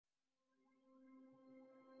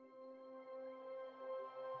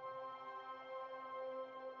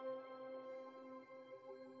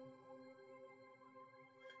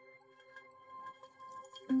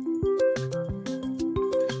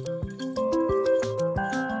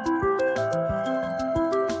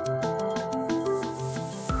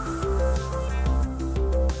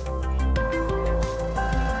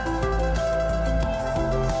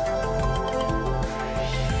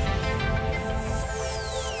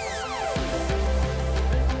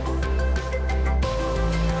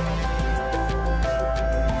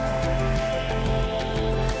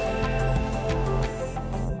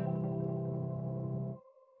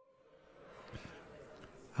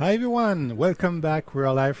Hi everyone, welcome back.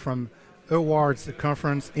 We're live from Awwwards, the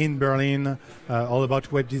conference in Berlin, all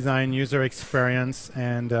about web design, user experience,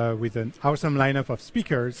 and with an awesome lineup of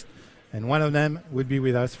speakers. And one of them will be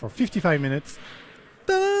with us for 55 minutes.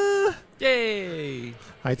 Ta-da! Yay!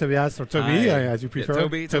 Hi Tobias, or Toby, as you prefer.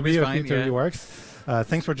 Yeah, Toby's fine, Toby works.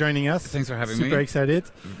 Thanks for joining us. Thanks for having me. Super excited.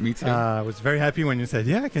 Me too. I was very happy when you said,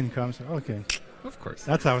 yeah, I can come. So, okay. Of course.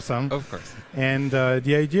 That's awesome. Of course. And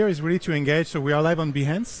the idea is really to engage. So we are live on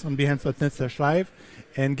Behance, on behance.net/live,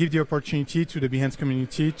 and give the opportunity to the Behance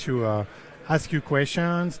community to ask you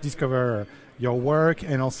questions, discover your work,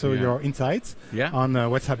 and also your insights on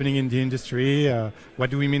what's happening in the industry. What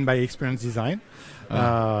do we mean by experience design?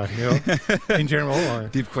 In general. Or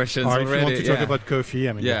deep questions or already. If you want to talk about coffee.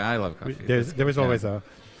 I mean, I love coffee. There is always a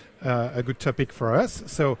good topic for us.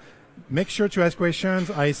 So make sure to ask questions.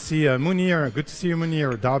 I see Munir. Good to see you,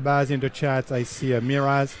 Munir. Darbaz in the chat. I see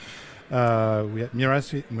Miraz. We have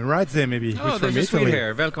Miradze, maybe. Oh, there's a Swede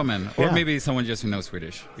here. Welcome. Or maybe someone just who knows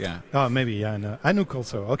Swedish. Yeah. Oh, maybe. Yeah. And Anouk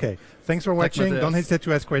also. Okay. Thanks for watching. Don't hesitate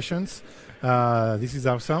to ask questions. This is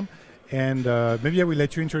awesome. And maybe I will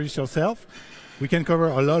let you introduce yourself. We can cover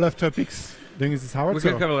a lot of topics during this hour. We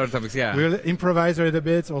can cover a lot of topics, yeah. We'll improvise a little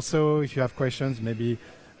bit. Also, if you have questions, maybe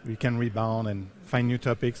we can rebound and find new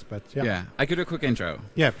topics. But yeah, I could do a quick intro.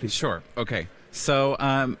 Yeah, please. Sure. Okay. So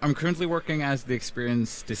I'm currently working as the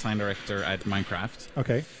experience design director at Minecraft.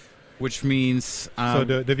 Okay. Which means so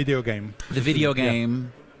the video game. The video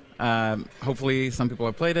game. Hopefully, some people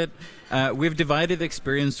have played it. We've divided the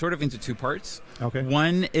experience sort of into two parts. Okay.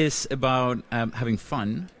 One is about having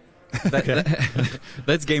fun.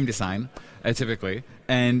 That's game design, typically.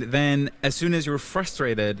 And then as soon as you're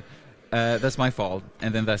frustrated, that's my fault,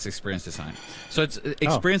 and then that's experience design. So it's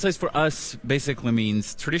experience design for us basically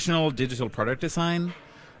means traditional digital product design,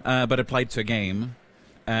 but applied to a game.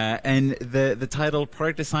 And the title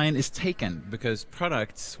product design is taken because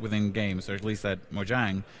products within games, or at least at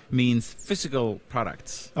Mojang, means physical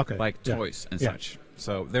products, like toys and such.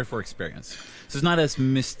 So therefore experience. So it's not as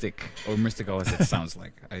mystic or mystical as it sounds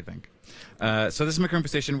like, I think. So this is my current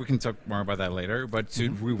position. We can talk more about that later. But to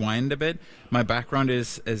rewind a bit, my background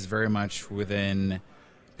is very much within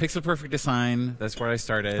pixel perfect design. That's where I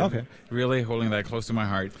started. Okay. Really holding that close to my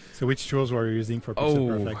heart. So which tools were you using for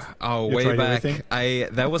pixel perfect? Oh, way back.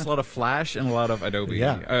 That was a lot of Flash and a lot of Adobe.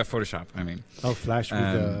 Photoshop, I mean. Oh, Flash.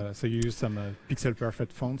 With, so you use some pixel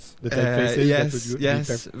perfect fonts? The typefaces?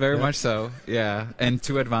 Yes, very much so. Yeah. And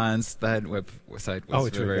too advanced. That website was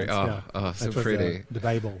very, so pretty. The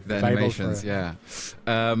Bible. The animations,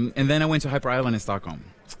 and then I went to Hyper Island in Stockholm.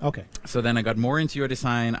 Okay. So then I got more into UI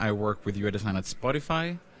design. I worked with UI design at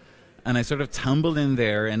Spotify. And I sort of tumbled in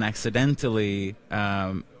there and accidentally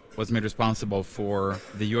was made responsible for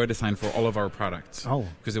the UI design for all of our products. Oh.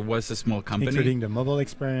 Because it was a small company. Including the mobile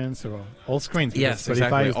experience or all screens. Yes, Spotify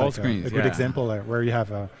exactly. is All like screens. A good example where you have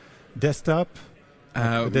a desktop,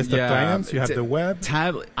 clients, you have the web.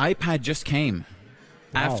 iPad just came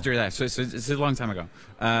after that. So it's a long time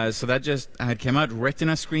ago. So that just had came out.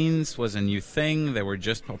 Retina screens was a new thing. They were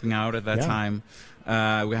just popping out at that time.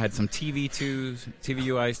 We had some TV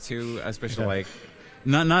UIs too, especially like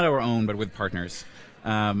not our own, but with partners.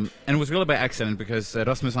 And it was really by accident because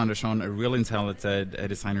Rasmus Andersson, a really talented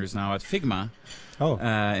designer, is now at Figma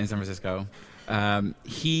in San Francisco.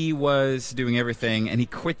 He was doing everything, and he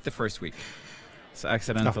quit the first week. So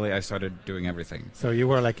accidentally, I started doing everything. So you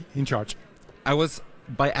were like in charge. I was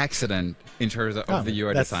by accident in charge of the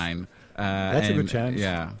UI design. That's a good chance.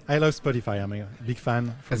 Yeah, I love Spotify. I'm a big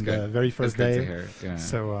fan from the very first day. Good to hear. Yeah.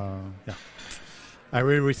 So I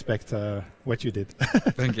really respect what you did.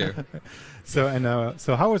 Thank you. So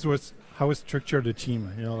how was structured the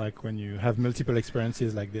team? You know, like when you have multiple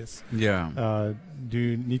experiences like this. Yeah. Do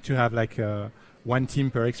you need to have like one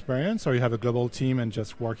team per experience, or you have a global team and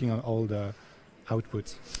just working on all the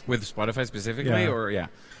outputs? With Spotify specifically,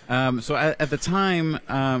 so at the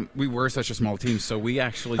time, we were such a small team, so we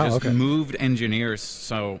actually just moved engineers.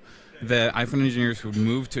 So the iPhone engineers would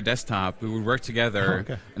move to desktop, we would work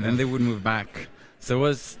together, and then they would move back. So it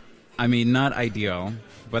was, not ideal,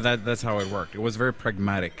 but that's how it worked. It was very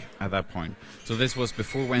pragmatic at that point. So this was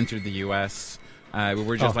before we entered the US. We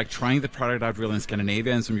were just like trying the product out really in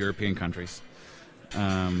Scandinavia and some European countries.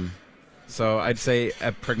 So I'd say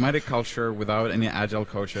a pragmatic culture without any agile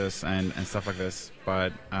coaches and stuff like this.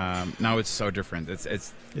 But now it's so different.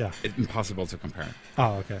 It's impossible to compare.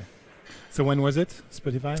 Oh, okay. So when was it,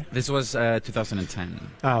 Spotify? This was 2010.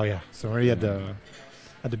 Oh, yeah. So already at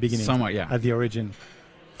the beginning. Somewhat, yeah. At the origin.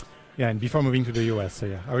 Yeah, and before moving to the US.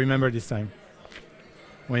 So I remember this time.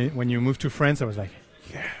 When you moved to France, I was like,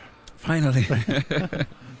 yeah. Finally.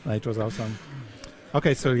 It was awesome.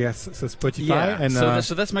 Okay, so yes, so Spotify Yeah, and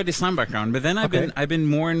so that's my design background. But then I've been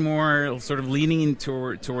more and more sort of leaning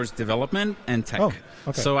into towards development and tech. Oh,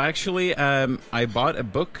 okay. So actually, I bought a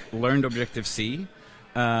book, learned Objective-C,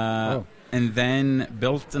 and then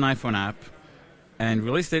built an iPhone app and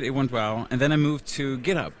released it. It went well, and then I moved to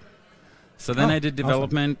GitHub. So then I did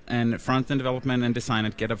development and front-end development and design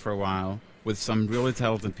at GitHub for a while with some really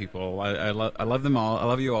talented people. I love them all. I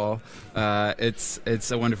love you all.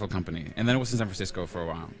 It's a wonderful company. And then I was in San Francisco for a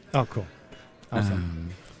while. Oh, cool. Awesome.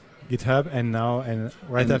 GitHub, and now,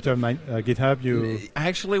 right after my GitHub, you... I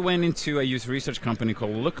actually went into a user research company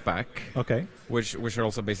called Lookback, okay, which are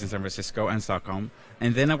also based in San Francisco and Stockholm.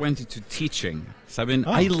 And then I went into teaching. So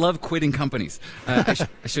I love quitting companies. I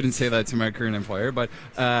shouldn't say that to my current employer, but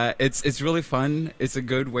it's really fun. It's a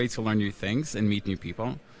good way to learn new things and meet new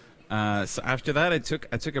people. So after that, I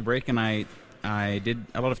took a break and I did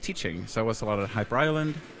a lot of teaching. So I was a lot at Hyper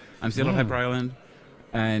Island. I'm still at Hyper Island.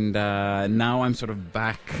 And now I'm sort of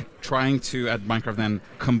back trying to, at Minecraft, then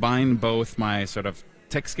combine both my sort of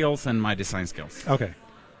tech skills and my design skills. Okay.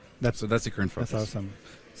 So that's the current focus. That's awesome.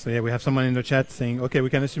 So yeah, we have someone in the chat saying, okay, we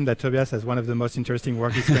can assume that Tobias has one of the most interesting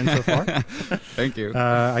work experience so far. Thank you.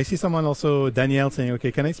 I see someone also, Danielle, saying,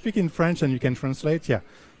 okay, can I speak in French and you can translate? Yeah.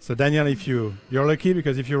 So Danielle, if you're lucky,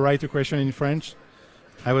 because if you write a question in French,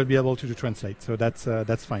 I will be able to translate. So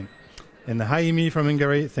that's fine. And hi, Amy from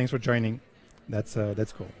Hungary. Thanks for joining. That's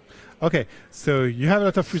cool. Okay, so you have a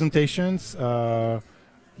lot of presentations. Do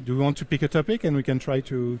we want to pick a topic and we can try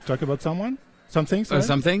to talk about something?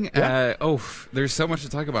 Something? Yeah. There's so much to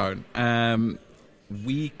talk about.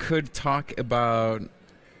 We could talk about...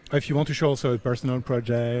 If you want to show also a personal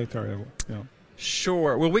project or, you know.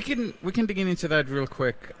 Sure. Well, we can dig into that real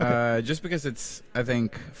quick, just because it's, I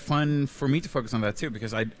think, fun for me to focus on that too,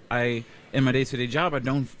 because I in my day-to-day job, I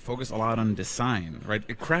don't focus a lot on design, right?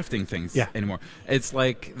 Crafting things anymore. It's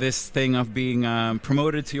like this thing of being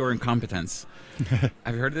promoted to your incompetence.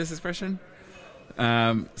 Have you heard of this expression?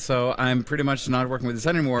 So I'm pretty much not working with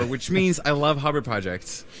design anymore, which means I love hobby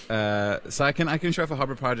projects. So I can show off a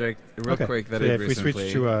hobby project real quick that I did recently. If we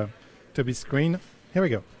switch to Toby's screen, here we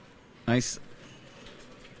go. Nice.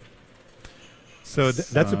 So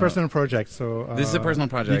that's a personal project. So this is a personal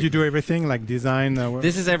project. Did you do everything like design?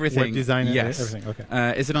 This is everything. Web design. Yes. Everything.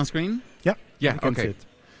 Okay. Is it on screen? Yeah. Yeah. You can see Okay. it.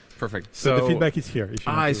 Perfect. So the feedback is here. If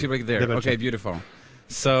you it's feedback there. Okay. Beautiful.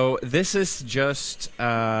 So this is just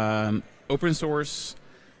open source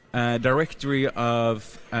directory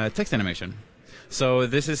of text animation. So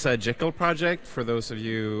this is a Jekyll project for those of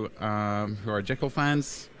you who are Jekyll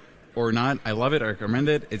fans or not. I love it. I recommend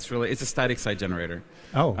it. It's a static site generator.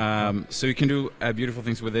 So you can do beautiful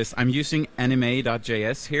things with this. I'm using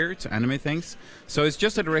anime.js here to animate things. So it's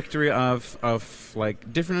just a directory of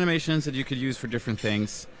like different animations that you could use for different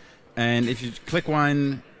things. And if you click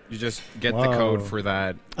one, you just get the code for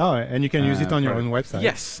that. Oh, and you can use it on your own website.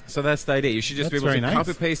 Yes. So that's the idea. You should just be able to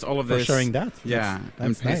copy paste all of this. For sharing that. Yeah,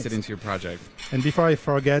 and paste it into your project. And before I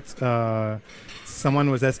forget,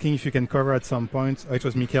 someone was asking if you can cover at some point. Oh, it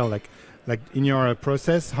was Mikhail. Like in your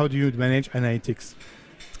process, how do you manage analytics?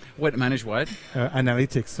 What manage what?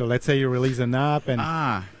 Analytics. So let's say you release an app and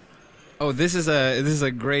this is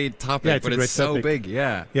a great topic, but it's so big.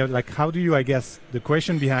 Yeah. Yeah. Like how do you? I guess the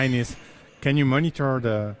question behind is, can you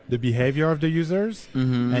monitor the behavior of the users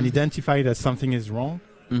and identify that something is wrong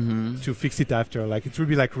to fix it after? Like it would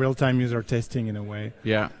be like real-time user testing in a way.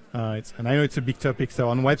 Yeah. And I know it's a big topic. So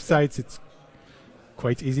on websites, it's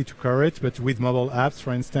quite easy to cover it, but with mobile apps,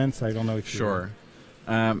 for instance, I don't know if sure.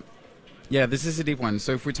 Yeah, this is a deep one.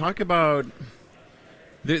 So if we talk about,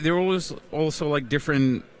 there are also like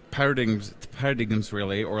different paradigms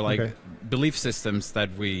really, or like belief systems that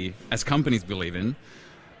we as companies believe in.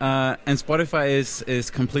 And Spotify is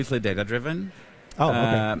completely data driven.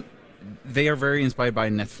 They are very inspired by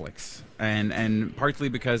Netflix, and partly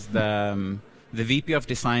because the VP of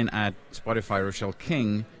design at Spotify, Rochelle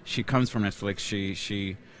King, she comes from Netflix.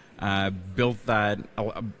 She built that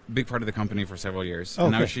a big part of the company for several years,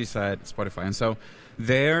 and now she's at Spotify. And so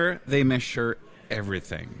there they measure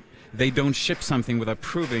everything. They don't ship something without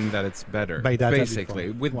proving that it's better. By data,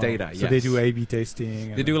 basically, with data. So they do A/B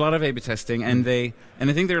testing. They do a lot of A/B testing, and I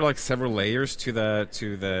think there are like several layers to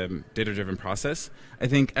the data-driven process. I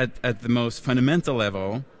think at the most fundamental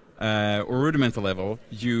level or rudimental level,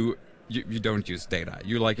 you don't use data.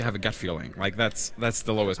 You have a gut feeling. Like that's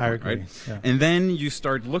the lowest point, right? Yeah. And then you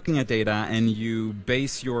start looking at data and you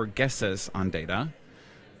base your guesses on data.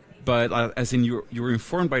 But as in you're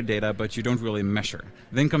informed by data, but you don't really measure.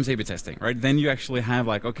 Then comes A/B testing, right? Then you actually have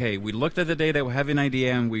we looked at the data, we have an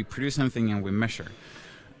idea, and we produce something and we measure.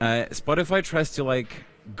 Spotify tries to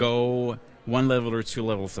go one level or two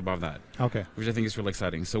levels above that. Okay. Which I think is really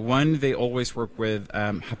exciting. So one, they always work with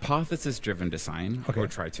hypothesis-driven design, or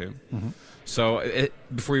try to. Mm-hmm. So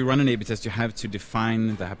before you run an A/B test, you have to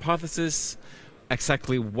define the hypothesis.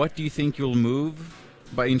 Exactly what do you think you'll move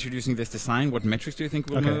by introducing this design? What metrics do you think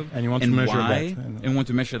will move? And you want to measure why? that. And want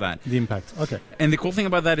to measure that. The impact. Okay. And the cool thing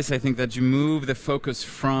about that is I think that you move the focus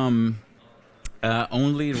from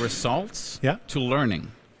only results to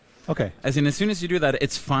learning. Okay. As soon as you do that,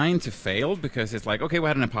 it's fine to fail because it's like, okay, we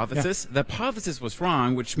had an hypothesis. The hypothesis was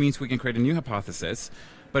wrong, which means we can create a new hypothesis.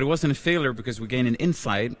 But it wasn't a failure because we gain an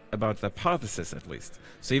insight about the hypothesis at least.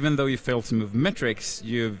 So even though you failed to move metrics,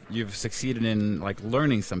 you've succeeded in like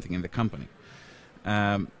learning something in the company.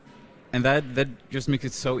 And that just makes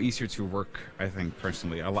it so easier to work, I think,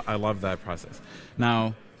 personally. I love that process.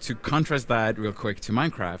 Now, to contrast that real quick to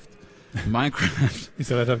Minecraft,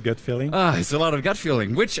 it's a lot of gut feeling. It's a lot of gut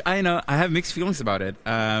feeling, which I know I have mixed feelings about it.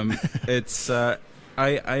 It's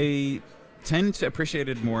I tend to appreciate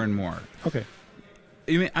it more and more. Okay.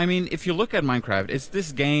 I mean, if you look at Minecraft, it's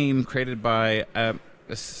this game created by a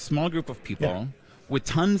small group of people with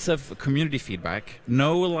tons of community feedback.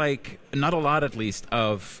 Not a lot at least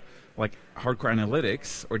of like hardcore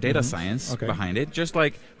analytics or data science behind it, just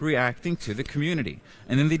like reacting to the community.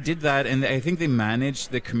 And then they did that, and I think they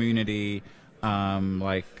managed the community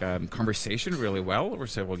conversation really well over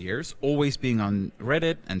several years, always being on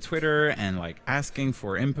Reddit and Twitter and like asking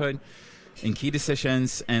for input in key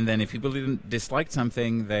decisions. And then if people didn't dislike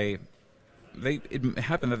something, it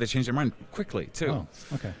happened that they changed their mind quickly too. Oh,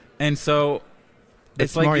 okay. And so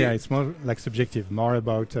it's more like subjective, more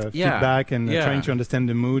about feedback and trying to understand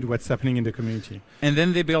the mood, what's happening in the community. And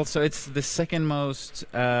then they built, so it's the second most,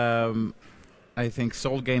 I think,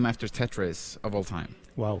 sold game after Tetris of all time.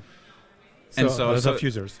 Wow. So a lot of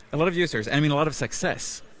users. A lot of users. I mean, a lot of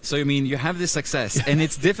success. So, I mean, you have this success, and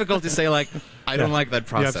it's difficult to say, like, I don't like that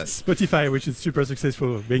process. You have Spotify, which is super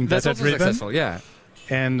successful, being data-driven. That's also successful, yeah.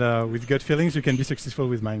 And with gut feelings, you can be successful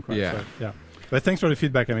with Minecraft. Yeah. So, but thanks for the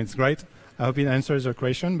feedback. I mean, it's great. I hope it answers your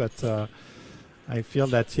question, but I feel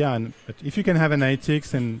that, but if you can have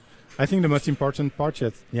analytics, and I think the most important part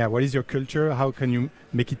is, what is your culture? How can you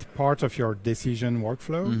make it part of your decision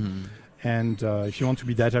workflow? Mm-hmm. And if you want to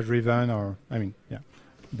be data-driven,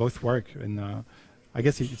 both work. And I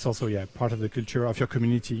guess it's also, part of the culture of your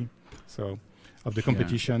community, so of the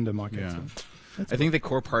competition, the market. Yeah. So I think the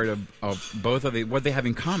core part of both of what they have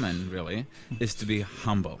in common, really, is to be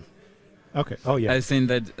humble. Okay. Oh, yeah. As in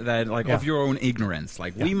that of your own ignorance.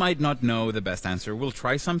 Like, we might not know the best answer. We'll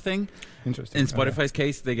try something. Interesting. In Spotify's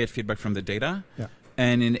case, they get feedback from the data. Yeah.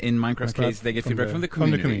 And in Minecraft's case, they get feedback from the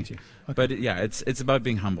community. Okay. But it's about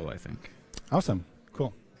being humble, I think. Awesome.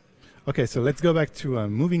 Cool. Okay, so let's go back to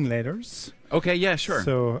moving letters. Okay, yeah, sure.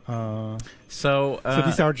 So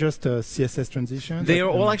these are just CSS transitions? They are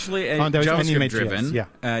all actually JavaScript driven.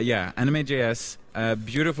 Yeah. Anime.js,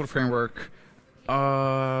 beautiful framework.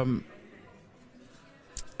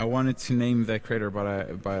 I wanted to name the creator, but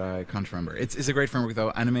I can't remember. It's a great framework, though.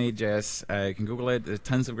 Anime.js, you can Google it. There's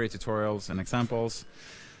tons of great tutorials and examples.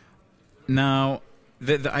 Now,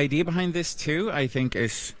 the idea behind this, too, I think,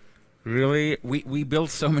 is really, we build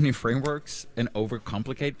so many frameworks and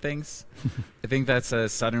overcomplicate things. I think that's a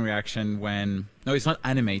sudden reaction when... No, it's not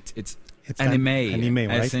animate, it's anime. Anime,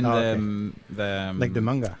 right? As in the... like the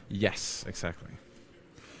manga. Yes, exactly.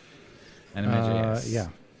 Anime.js. Yeah.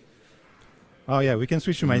 Oh, yeah, we can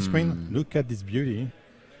switch to my screen. Look at this beauty.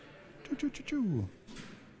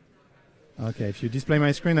 Okay, if you display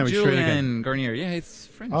my screen, I will show you again. Julien Garnier. Yeah, it's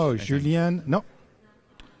French. Oh, Julien. No.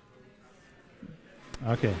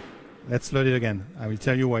 Okay, let's load it again. I will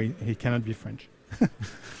tell you why he cannot be French.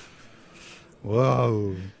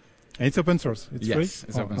 Whoa. And it's open source. It's free? Yes,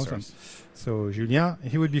 it's open source. So, Julien,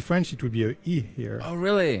 he would be French. It would be a E here. Oh,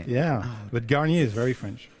 really? Yeah. But Garnier is very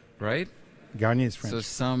French. Right? Garnier is French. So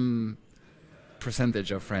some percentage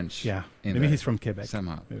of French. Yeah. Maybe he's from Quebec.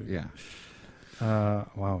 Somehow. Maybe. Yeah.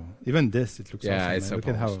 Wow. Even this, it looks awesome. Yeah, it's so Look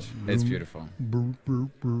at how it's beautiful.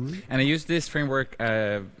 And I use this framework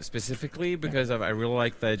specifically because I really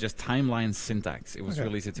like the just timeline syntax. It was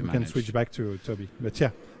really easy to manage. We can switch back to Toby. But yeah,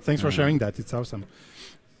 thanks for sharing that. It's awesome.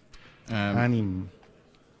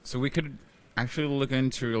 So we could actually look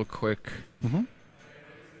into real quick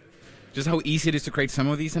just how easy it is to create some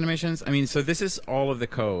of these animations. I mean, so this is all of the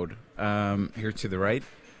code here to the right.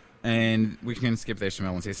 And we can skip the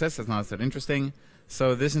HTML and CSS. That's not that interesting.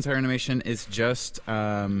 So this entire animation is just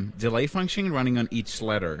delay function running on each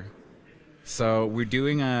letter. So we're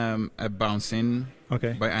doing a bounce in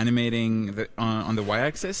by animating on the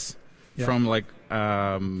y-axis from like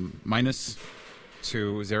minus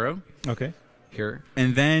to 0. Okay. here,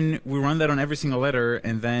 and then we run that on every single letter,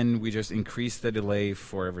 and then we just increase the delay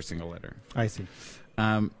for every single letter. I see.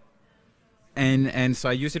 And so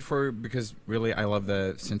I use it because really I love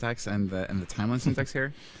the syntax and the timeline syntax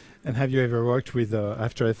here. And have you ever worked with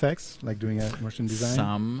After Effects, like doing a motion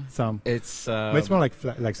design? Some. It's but it's more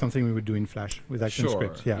like something we would do in Flash with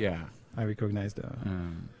ActionScript. Sure. Yeah. I recognize the.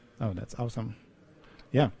 Oh, that's awesome.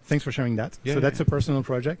 Yeah. Thanks for sharing that. Yeah, so that's a personal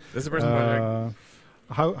project. That's a personal project.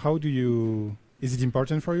 How do you? Is it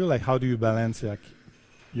important for you? Like, how do you balance like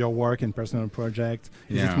your work and personal project?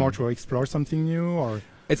 Is it more to explore something new, or?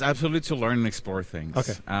 It's absolutely to learn and explore things.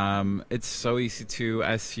 Okay. It's so easy to,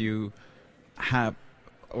 as you have,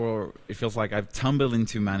 or it feels like I've tumbled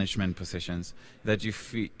into management positions, that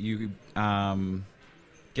you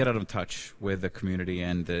get out of touch with the community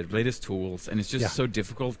and the latest tools, and it's just so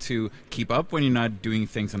difficult to keep up when you're not doing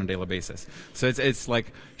things on a daily basis. So it's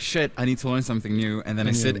like, shit, I need to learn something new, and then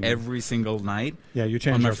I sit every single night you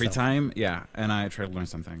change on my yourself. free time, and I try to learn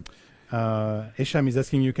something. Esham is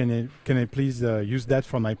asking you, can I please use that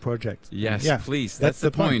for my project? Yes, please. That's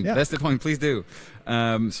the point. That's the point. Please do.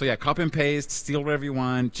 So copy and paste, steal whatever you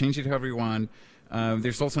want, change it however you want.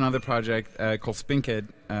 There's also another project called Spinkit,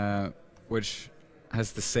 which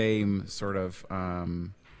has the same sort of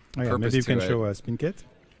purpose. Maybe you can show Spinkit.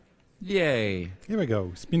 Yay! Here we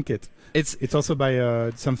go, Spinkit. It's also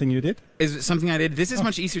by something you did? It's something I did. This is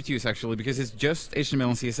much easier to use, actually, because it's just HTML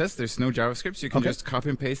and CSS. There's no JavaScript, so you can just copy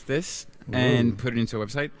and paste this and put it into a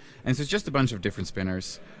website. And so it's just a bunch of different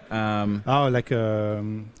spinners. When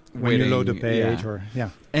you load a page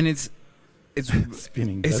And it's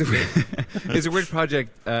spinning. It's a weird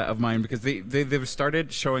project of mine, because they've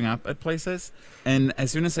started showing up at places, and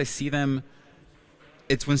as soon as I see them,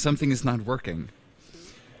 it's when something is not working.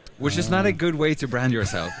 Which is not a good way to brand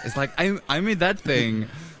yourself. It's like, I made that thing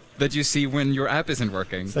that you see when your app isn't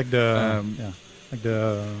working. It's like the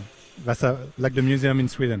like the museum in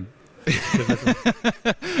Sweden.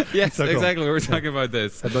 Yes, so exactly. Cool. We're talking about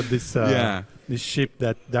this. About this this ship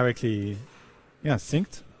that directly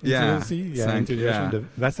synced into the sea, into the ocean. The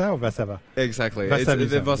Vasa or Vasava? Exactly. Vasa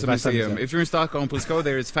it's the Vasa Museum. Museum. If you're in Stockholm, please go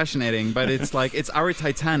there. It's fascinating, but it's like, it's our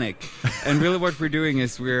Titanic. And really what we're doing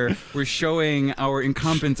is we're showing our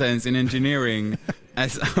incompetence in engineering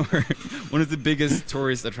as one of the biggest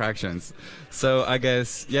tourist attractions. So I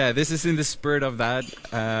guess, this is in the spirit of that.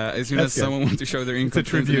 As soon as someone wants to show their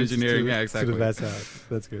incompetence in engineering, exactly. To the Vasa.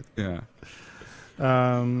 That's good. Yeah.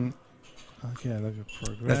 Okay, I love your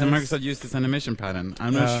progress. That's the Microsoft used this animation pattern.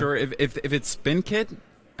 I'm not sure if it's Spinkit.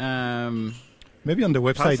 Maybe on the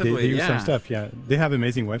website they use some stuff. Yeah, they have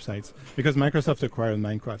amazing websites, because Microsoft acquired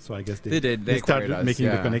Minecraft, so I guess they did. They started making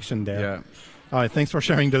the connection there. Yeah. All right, thanks for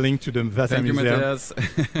sharing the link to the Vasa Museum.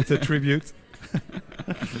 It's a tribute.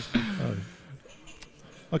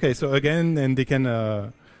 Okay, so again, and they can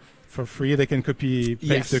for free they can copy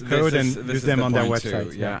paste the code and use them on their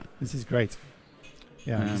website. Yeah, this is great.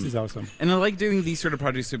 Yeah, this is awesome. And I like doing these sort of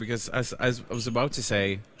projects too, because as I was about to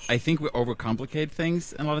say, I think we overcomplicate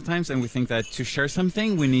things a lot of times, and we think that to share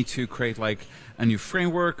something, we need to create like a new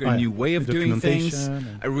framework, a new way of doing things,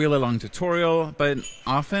 a really long tutorial. But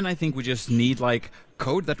often I think we just need like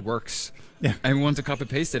code that works, and we want to copy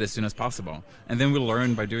paste it as soon as possible. And then we'll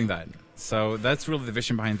learn by doing that. So that's really the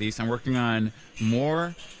vision behind these. I'm working on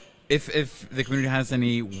more. If the community has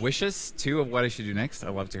any wishes too of what I should do next,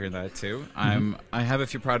 I'd love to hear that too. I have a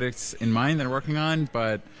few projects in mind that I'm working on,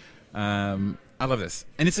 but I love this,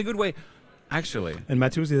 and it's a good way, actually. And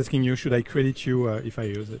Matheus is asking you, should I credit you if I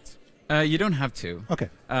use it? You don't have to. Okay.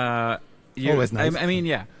 Always nice. I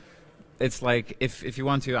mean, it's like if you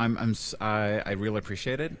want to, I really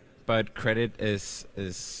appreciate it. But credit is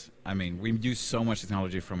I mean, we use so much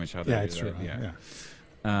technology from each other. Yeah, it's true.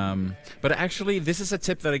 But actually, this is a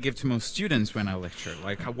tip that I give to most students when I lecture.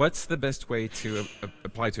 Like, what's the best way to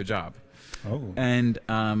apply to a job? And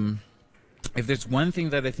if there's one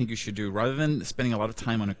thing that I think you should do, rather than spending a lot of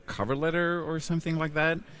time on a cover letter or something like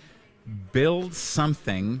that, build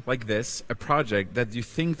something like this, a project that you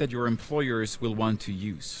think that your employers will want to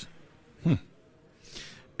use.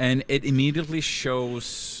 And it immediately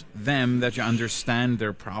shows them that you understand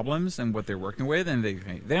their problems and what they're working with, and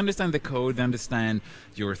they understand the code, they understand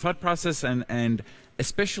your thought process, and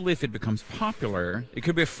especially if it becomes popular, it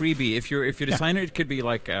could be a freebie. If you're a designer, it could be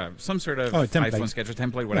like some sort of iPhone sketch or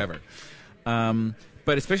template, whatever.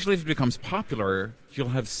 But especially if it becomes popular, you'll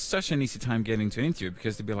have such an easy time getting to an interview,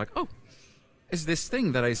 because they'll be like, oh, it's this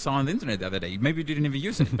thing that I saw on the internet the other day. Maybe you didn't even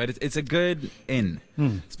use it, but it's a good in.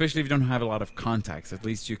 Especially if you don't have a lot of contacts. At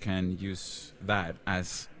least you can use that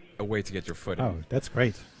as a way to get your foot in. Oh, that's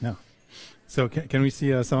great. No. So can we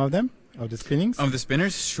see some of them? Of the spinnings? Of the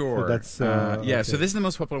spinners, sure. So that's, yeah, okay. so this is the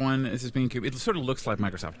most popular one. This is spinning cube. It sort of looks like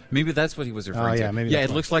Microsoft. Maybe that's what he was referring yeah, to. maybe Yeah,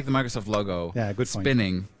 that's it looks like the Microsoft logo. Yeah, good point.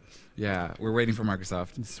 Spinning. Yeah, we're waiting for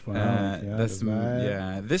Microsoft. This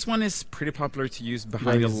one, This one is pretty popular to use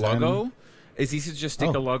behind a logo. It's easy to just stick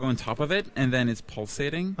a logo on top of it, and then it's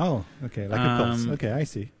pulsating. Oh, okay, like a pulse. Okay, I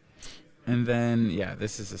see. And then, yeah,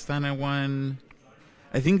 this is a standard one.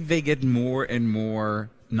 I think they get more and more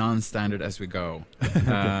non-standard as we go.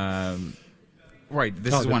 Right,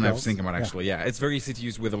 this is one I was thinking about, actually. Yeah, it's very easy to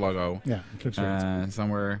use with a logo. Yeah, it looks great.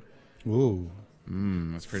 Somewhere. Ooh.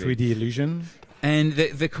 That's pretty. 3D illusion. And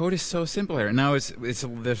the code is so simple here. Now there's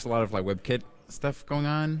a lot of like WebKit stuff going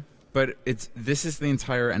on, but this is the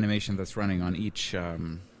entire animation that's running on each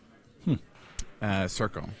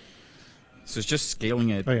circle. So it's just scaling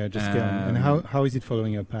it. Oh yeah, just scaling. And how is it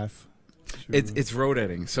following a path? It's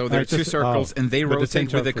rotating. So there are two circles, and they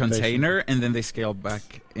rotate with the container, and then they scale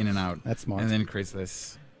back in and out. That's smart. And then it creates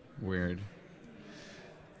this weird.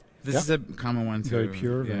 This is a common one too. Very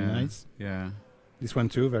pure, very nice. Yeah. This one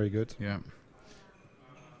too, very good. Yeah.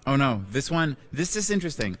 Oh no, this is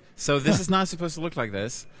interesting. So this is not supposed to look like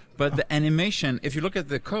this, but the animation, if you look at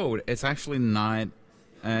the code, it's actually not,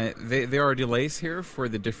 there are delays here for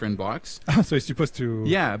the different blocks. So it's supposed to...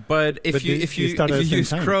 Yeah, but if you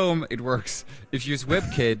use Chrome, it works. If you use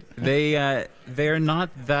WebKit, they're not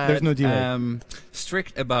that There's no delay.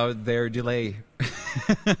 Strict about their delay.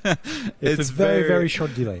 It's a very, very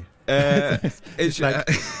short delay. It's like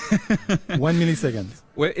 1 millisecond.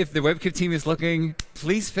 Well, if the WebKit team is looking,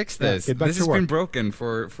 please fix this. This has been broken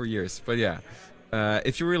for years. But yeah,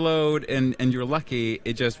 if you reload and you're lucky,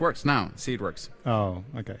 it just works now. See, it works. Oh,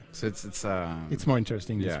 okay. So it's more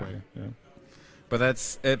interesting this way. Yeah. But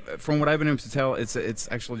that's from what I've been able to tell. It's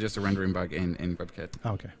actually just a rendering bug in WebKit.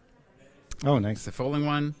 Okay. Oh, nice. It's the folding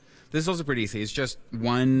one. This is also pretty easy. It's just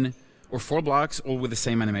 1 or 4 blocks, all with the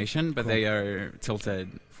same animation, but they are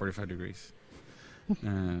tilted 45 degrees.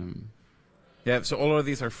 Yeah, so all of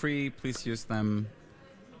these are free. Please use them.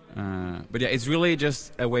 But yeah, it's really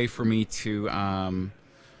just a way for me to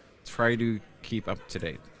try to keep up to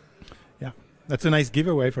date. Yeah, that's a nice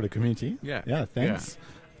giveaway for the community. Yeah. Yeah, thanks. Yeah.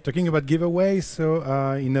 Talking about giveaways, so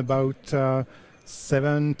in about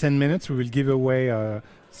 7-10 minutes, we will give away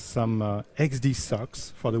some XD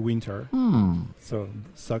socks for the winter. So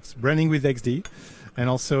socks branding with XD, and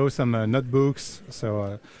also some notebooks.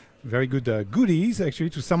 So very good goodies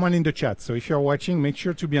actually to someone in the chat. So if you're watching, make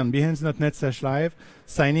sure to be on behance.net/live,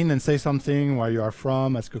 sign in and say something, where you are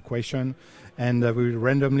from, ask a question, and we will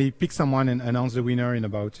randomly pick someone and announce the winner in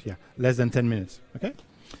about less than 10 minutes. Okay,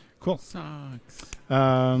 cool. Socks.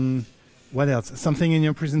 What else? Something in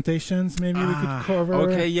your presentations maybe we could cover?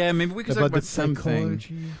 Okay, yeah, maybe we could talk about something.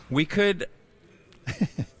 Psychology. We could...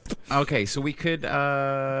 Okay, so we could...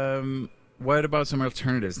 what about some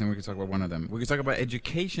alternatives? Then we could talk about one of them. We could talk about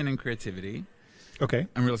education and creativity. Okay.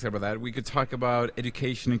 I'm really excited about that. We could talk about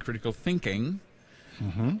education and critical thinking.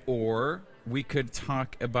 Or we could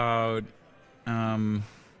talk about...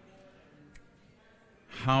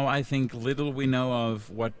 how I think little we know of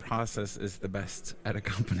what process is the best at a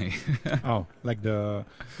company. Oh, like the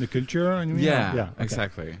culture? I mean? Yeah, okay.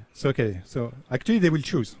 Exactly. So so actually they will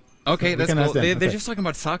choose. Okay, so that's cool. They're just talking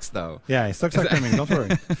about socks, though. Yeah, socks are coming, don't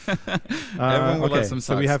worry. Everyone will love some socks.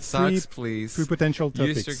 So we have socks, please. 3 potential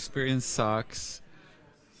topics. User experience socks.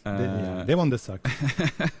 They want the sock.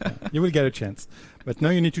 You will get a chance. But now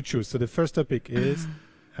you need to choose. So the first topic is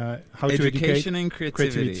how to educate education and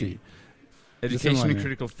creativity. Education and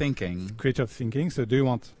critical thinking. Creative thinking. So do you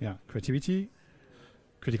want creativity,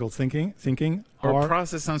 critical thinking, or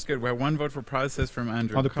process sounds good. We have 1 vote for process from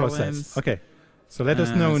Andrew on the Collins. Process. Okay. So let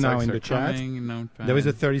us know now in the chat. There is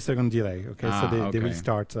a 30-second delay. Okay, so they will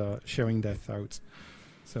start sharing that out.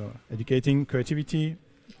 So educating, creativity,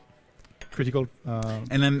 critical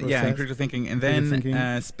and then process, and critical thinking, and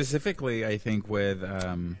then specifically I think with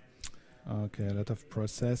okay, a lot of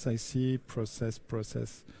process. I see process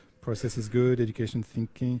is good. Education,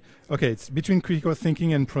 thinking. Okay, it's between critical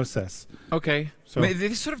thinking and process. Okay, so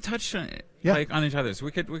they sort of touch on on each other. So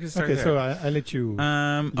we could start there. Okay, so I'll let you.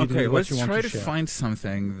 Okay, let's try to find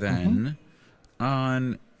something then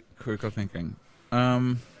on critical thinking.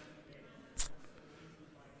 Well,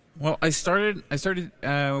 I started.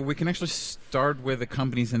 We can actually start with the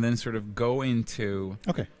companies and then sort of go into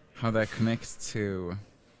how that connects to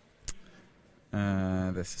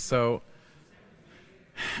this. So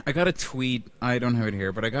I got a tweet. I don't have it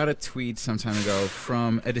here, but I got a tweet some time ago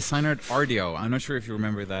from a designer at Rdio. I'm not sure if you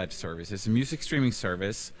remember that service. It's a music streaming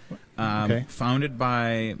service founded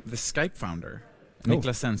by the Skype founder,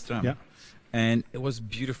 Niklas Zennström. Yeah. And it was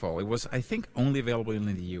beautiful. It was, I think, only available in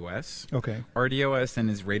the US. Okay. RDOS and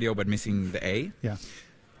is radio, but missing the A. Yeah.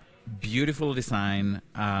 Beautiful design.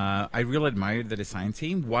 I really admired the design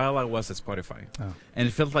team while I was at Spotify. Oh. And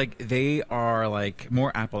it felt like they are like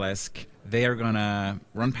more Apple-esque. They are going to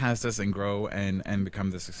run past us and grow and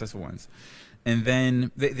become the successful ones. And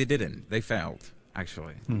then they didn't. They failed,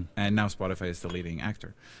 actually. And now Spotify is the leading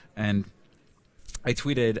actor. And I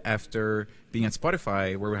tweeted after being at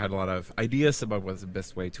Spotify, where we had a lot of ideas about what the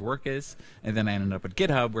best way to work is. And then I ended up at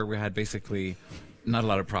GitHub, where we had basically not a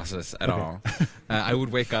lot of process at all. I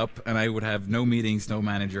would wake up and I would have no meetings, no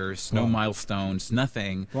managers, no milestones,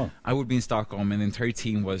 nothing. Wow. I would be in Stockholm and the entire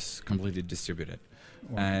team was completely distributed.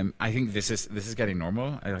 Wow. I think this is getting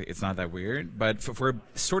normal. It's not that weird. But for a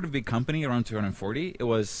sort of big company, around 240, it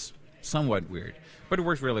was somewhat weird. But it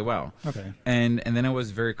worked really well. Okay. And then I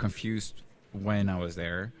was very confused when I was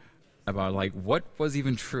there about like what was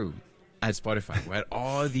even true at Spotify. We had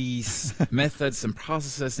all these methods and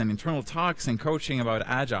processes and internal talks and coaching about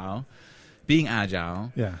being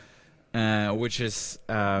agile, which is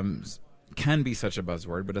can be such a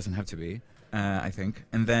buzzword, but doesn't have to be, I think.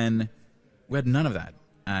 And then we had none of that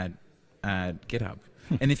at GitHub.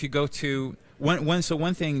 And if you go to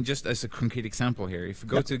one thing, just as a concrete example here, if you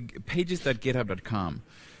go to pages.github.com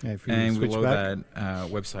and we load that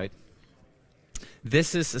website,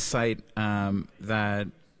 this is a site that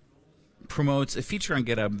promotes a feature on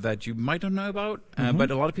GitHub that you might not know about,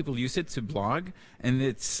 but a lot of people use it to blog, and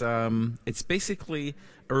it's basically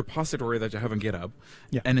a repository that you have on GitHub.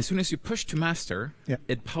 Yeah. And as soon as you push to master,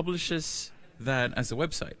 it publishes that as a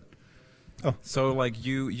website. Oh. So like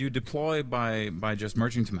you deploy by just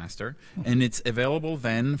merging to master, and it's available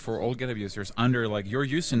then for all GitHub users under like your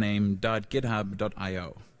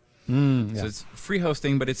username.github.io. So it's free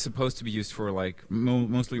hosting, but it's supposed to be used for like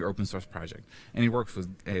mostly open source project, and it works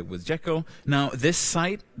with Jekyll. Now this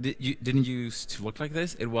site didn't used to look like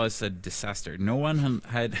this. It was a disaster. No one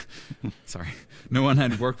had no one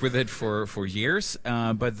had worked with it for years,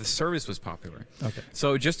 but the service was popular. Okay.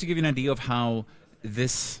 So just to give you an idea of how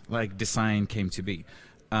this like design came to be.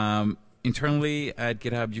 Internally at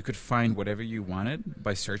GitHub, you could find whatever you wanted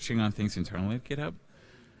by searching on things internally at GitHub.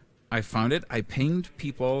 I found it. I pinged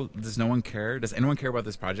people. Does no one care? Does anyone care about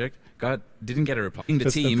this project? Didn't get a reply. The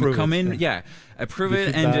team come in, approve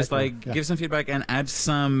it, and just like give some feedback and add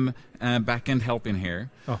some back-end help in here.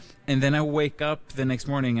 Oh. And then I wake up the next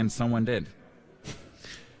morning and someone did.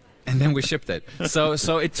 And then we shipped it. So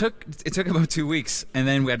it took about 2 weeks, and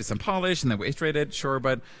then we added some polish, and then we iterated,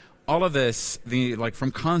 but all of this,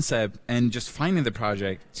 from concept and just finding the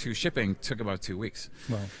project to shipping took about 2 weeks.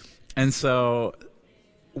 Wow. And so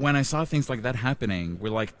when I saw things like that happening,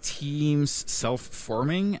 with like teams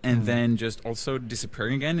self-forming and then just also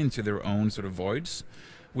disappearing again into their own sort of voids,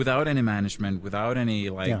 without any management, without any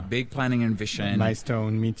big planning and vision.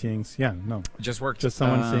 Milestone meetings, just worked. Just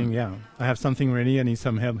someone saying, I have something ready, I need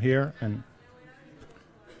some help here, and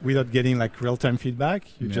without getting like real-time feedback,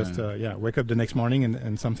 you just wake up the next morning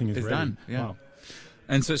and something is ready. Done. Yeah. Wow.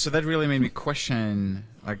 And so that really made me question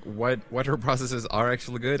like what our processes are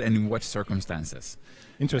actually good and in what circumstances.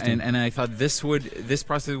 Interesting. And I thought this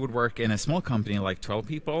process would work in a small company like 12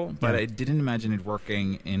 people, but I didn't imagine it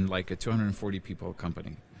working in like a 240 people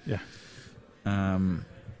company. Yeah.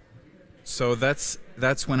 So that's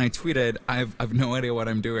when I tweeted, I've no idea what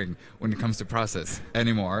I'm doing when it comes to process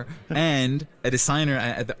anymore. And a designer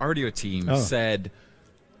at the audio team said,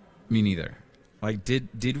 me neither. Like,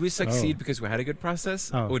 did we succeed because we had a good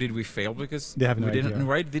process, or did we fail because we didn't?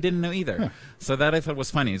 Right? They didn't know either. Yeah. So that I thought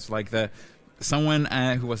was funny. It's like someone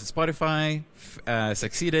who was at Spotify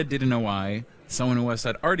succeeded, didn't know why. Someone who was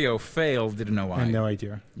at RDO failed, didn't know why. I had no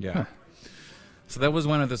idea. Yeah. Huh. So that was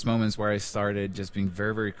one of those moments where I started just being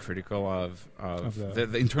very, very critical of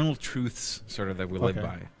the internal truths sort of that we live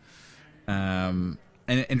by. And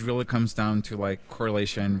it really comes down to like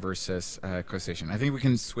correlation versus causation. I think we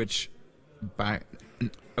can switch back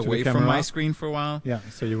away from my screen for a while. Yeah,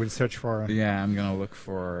 so you will search for... I'm going to look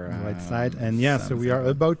for... the right slide. And so we are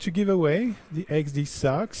about to give away the XD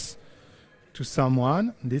socks to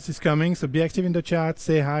someone. This is coming, so be active in the chat,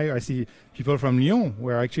 say hi. I see people from Lyon,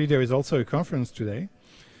 where actually there is also a conference today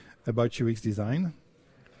about UX design.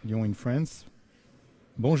 Lyon in France.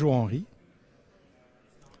 Bonjour, Henri.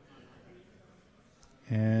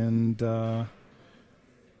 And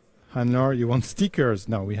Hanlor, you want stickers?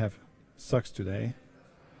 No, we have socks today.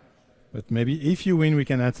 But maybe if you win, we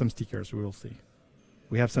can add some stickers. We will see.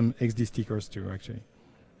 We have some XD stickers too, actually.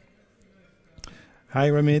 Hi,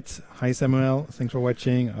 Ramit. Hi, Samuel. Thanks for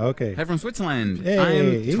watching. Okay. Hi from Switzerland. Hey,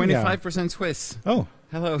 I'm 25% Swiss. Oh.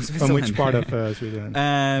 Hello, Switzerland. From which part of Switzerland?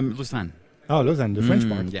 Lausanne. Oh, Lausanne, the French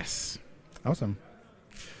part. Yes. Awesome.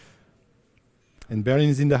 And Berlin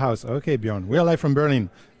is in the house. Okay, Bjorn. We are live from Berlin.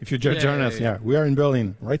 If you just join us, yeah, we are in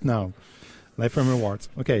Berlin right now. Live from Awwwards.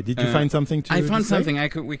 Okay, did you find something to I found say?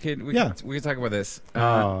 something. We could talk about this.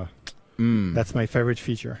 That's my favorite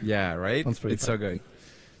feature. Yeah, right? It's so good.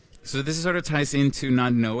 So this sort of ties into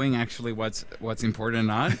not knowing actually what's important or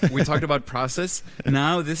not. We talked about process.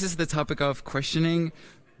 Now this is the topic of questioning.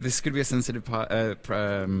 This could be a sensitive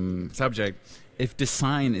subject. If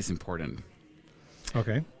design is important.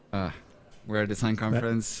 Okay. We're at a design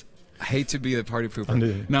conference. I hate to be the party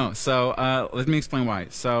pooper. No, so let me explain why.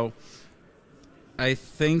 So I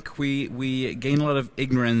think we gain a lot of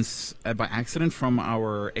ignorance by accident from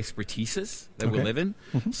our expertises that we live in.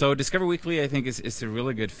 So Discover Weekly, I think, is a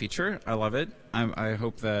really good feature. I love it. I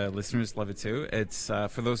hope the listeners love it too. It's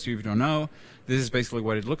for those of you who don't know, this is basically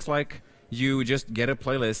what it looks like. You just get a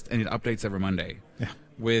playlist and it updates every Monday. Yeah.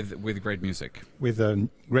 With great music. With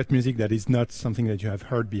great music that is not something that you have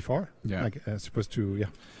heard before. Yeah. Like supposed to,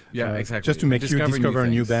 exactly. Just to make you discover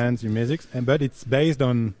new bands, new music. But it's based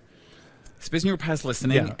on... It's based on your past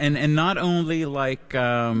listening. And not only like,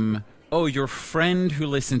 your friend who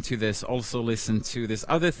listened to this also listened to this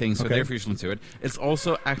other thing, so therefore you should listen to it. It's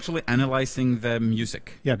also actually analyzing the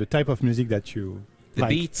music. Yeah, the type of music that you the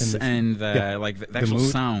beats and the actual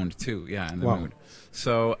mood. Sound too, and the mood.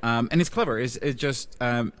 So and it's clever. It just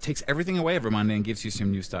takes everything away every Monday and gives you some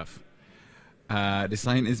new stuff.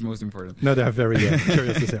 Design is most important. No, they're very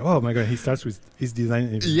curious to say, "Oh my God, he starts with his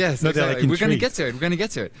design." Yes, exactly. We're going to get to it. We're going to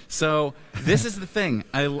get to it. So this is the thing.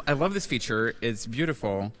 I love this feature. It's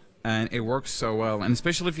beautiful and it works so well. And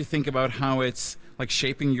especially if you think about how it's like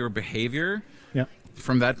shaping your behavior. Yeah.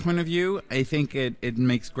 From that point of view, I think it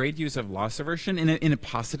makes great use of loss aversion in a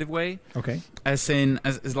positive way. Okay. As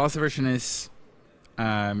loss aversion is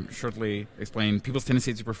shortly explained, people's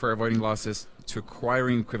tendency to prefer avoiding losses to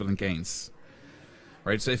acquiring equivalent gains.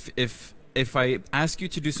 Right. So if I ask you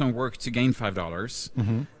to do some work to gain $5,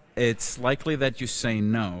 it's likely that you say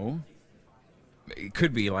no. It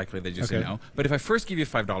could be likely that you say no. But if I first give you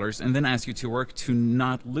 $5 and then ask you to work to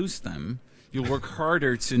not lose them, you'll work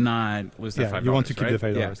harder to not lose that $5. You want to keep the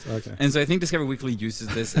 $5. Yeah. Okay. And so I think Discover Weekly uses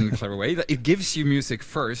this in a clever way. It gives you music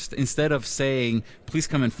first instead of saying, please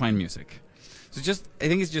come and find music. So I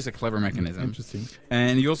think it's just a clever mechanism. Interesting.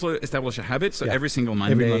 And you also establish a habit. So every single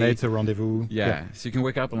Monday. Every Monday it's a rendezvous. Yeah. So you can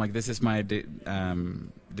wake up and like, this is my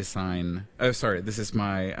design. Oh, sorry. This is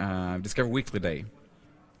my Discover Weekly day.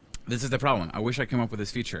 This is the problem. I wish I came up with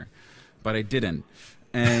this feature, but I didn't.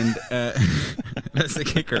 And that's the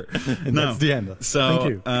kicker. And that's the end.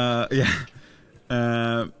 So, thank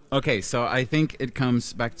you. Okay, so I think it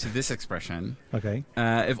comes back to this expression. Okay.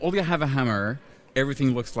 If all you have a hammer,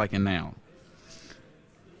 everything looks like a nail.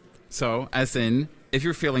 So, as in, if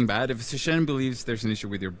you're feeling bad, if a physician believes there's an issue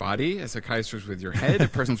with your body, a psychiatrist with your head, a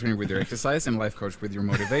personal trainer with your exercise, and a life coach with your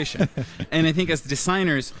motivation. And I think as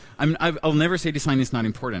designers, I'll never say design is not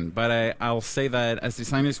important, but I'll say that as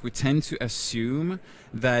designers, we tend to assume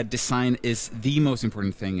that design is the most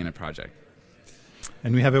important thing in a project.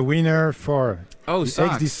 And we have a winner for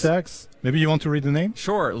XD Socks. Maybe you want to read the name?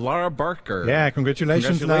 Sure, Laura Barker. Yeah,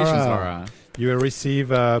 congratulations, Laura. You will receive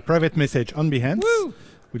a private message on Behance. Woo!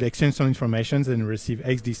 We'll exchange some information and receive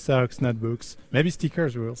XD Socks, notebooks, maybe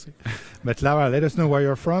stickers, we will see. But Laura, let us know where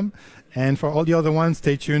you're from. And for all the other ones,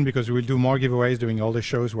 stay tuned because we'll do more giveaways during all the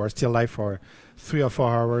shows. We are still live for 3 or 4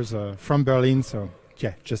 hours from Berlin. So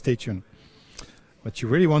yeah, just stay tuned. But you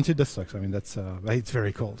really wanted the socks. I mean, it's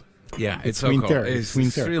very cold. Yeah, it's so cold. It's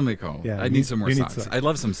extremely cold. Yeah, I need some more socks. I'd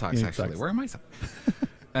love some socks, actually. Socks. Where are my socks?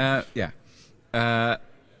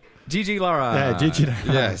 GG, Laura. Yeah, GG, Laura.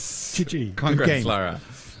 Yes. GG. Congrats, Laura.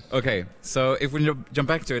 Okay, so if we jump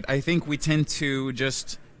back to it, I think we tend to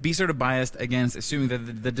just be sort of biased against assuming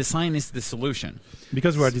that the design is the solution.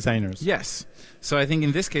 Because we are designers. Yes. So I think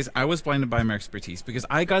in this case, I was blinded by my expertise because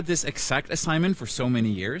I got this exact assignment for so many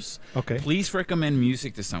years. Okay. Please recommend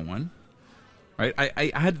music to someone. Right?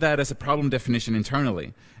 I had that as a problem definition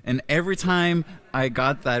internally. And every time I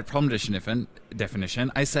got that problem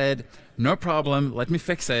definition, I said, no problem, let me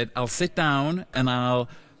fix it. I'll sit down and I'll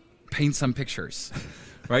paint some pictures.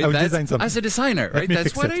 Right? As a designer, right?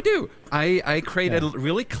 That's what I do. I create a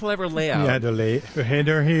really clever layout. Yeah, a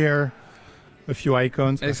header here, a few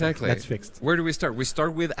icons. Exactly. That's fixed. Where do we start? We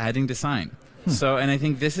start with adding design. So, and I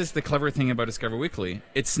think this is the clever thing about Discover Weekly.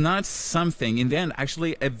 It's not something, in the end,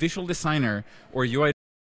 actually a visual designer or UI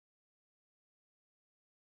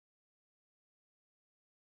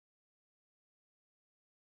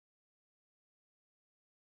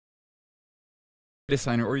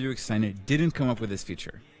designer or UX designer didn't come up with this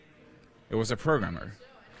feature. It was a programmer.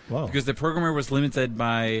 Wow. Because the programmer was limited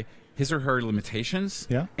by his or her limitations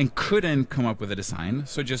and couldn't come up with a design,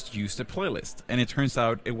 so just used a playlist. And it turns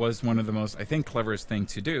out it was one of the most, I think, cleverest thing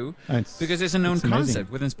to do because it's a known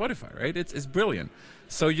concept within Spotify, right? It's brilliant.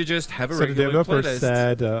 So you just have a regular playlist. So the developer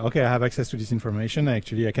said, okay, I have access to this information.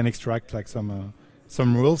 Actually, I can extract like some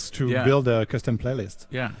rules to build a custom playlist.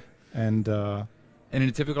 Yeah. And in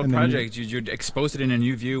a typical project, you'd expose it in a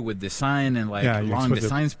new view with design and like long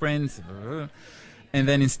design sprints. And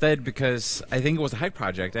then instead, because I think it was a high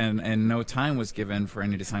project and no time was given for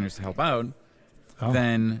any designers to help out,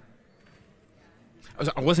 then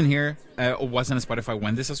I wasn't here. I wasn't on Spotify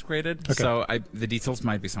when this was created, so the details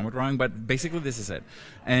might be somewhat wrong, but basically this is it.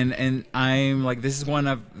 And I'm like, this is one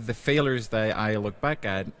of the failures that I look back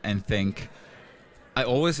at and think, I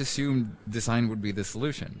always assumed design would be the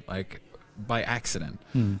solution, like by accident.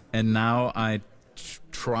 And now I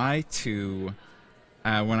try to,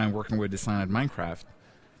 when I'm working with design at Minecraft,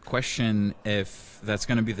 question if that's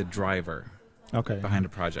going to be the driver behind a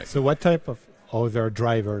project. So what type of other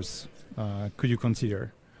drivers could you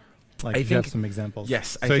consider? Like, do you have some examples?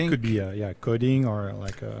 Yes, so it could be coding or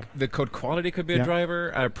like the code quality could be a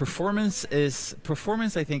driver. Performance,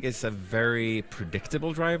 I think, is a very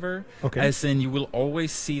predictable driver. As in, you will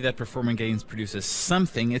always see that performance gains produces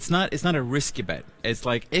something. It's not a risky bet. It's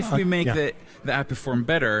like if we make the app perform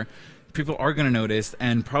better, people are going to notice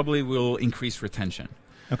and probably will increase retention.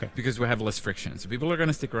 Because we have less friction, so people are going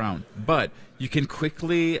to stick around. But you can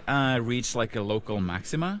quickly reach like a local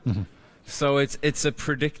maxima. So it's a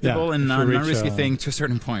predictable and non-risky thing to a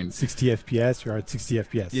certain point. 60 FPS, you're at 60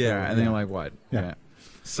 FPS. Yeah, and then you're like, what? Yeah.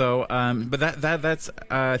 So, but that's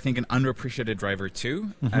I think an underappreciated driver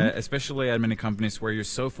too, especially at many companies where you're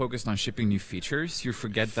so focused on shipping new features, you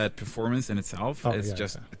forget that performance in itself is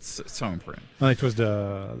it's so important. No, it was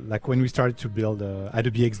like when we started to build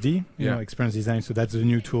Adobe XD, you know, experience design. So that's the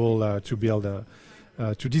new tool to build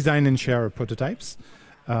to design and share prototypes,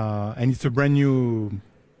 and it's a brand new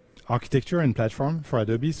architecture and platform for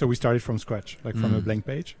Adobe. So we started from scratch, like from a blank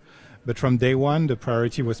page. But from day one, the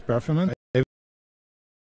priority was performance.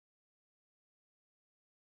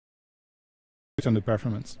 On the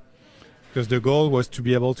performance, because the goal was to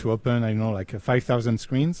be able to open, I don't know, like 5,000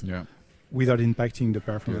 screens without impacting the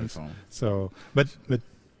performance. Beautiful. So, but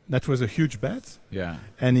that was a huge bet. Yeah.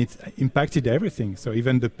 And it impacted everything. So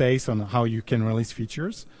even the pace on how you can release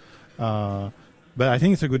features. But I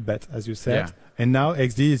think it's a good bet, as you said. Yeah. And now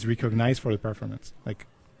XD is recognized for the performance. Like,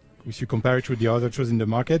 if you compare it with the other tools in the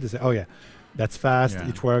market, they say, oh yeah, that's fast,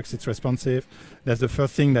 it works, it's responsive. That's the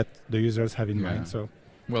first thing that the users have in mind. So.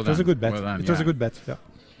 Well it was a good bet. Well done, it was a good bet. Yeah.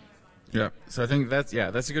 Yeah. So I think that's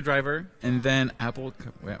a good driver. And then Apple.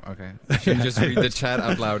 I shouldn't just read the chat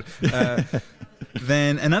out loud.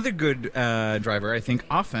 Then another good driver, I think,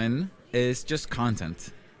 often is just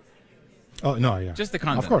content. Oh no! Yeah. Just the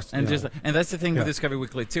content. Of course. And and that's the thing with Discovery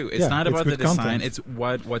Weekly too. It's not about the design. It's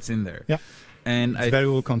what's in there. Yeah. And it's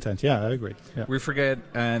valuable content. Yeah, I agree. Yeah. We forget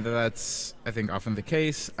that's, I think, often the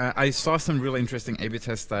case. I saw some really interesting A/B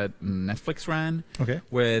tests that Netflix ran.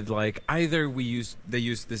 With like either they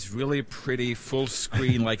use this really pretty full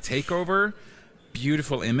screen like takeover,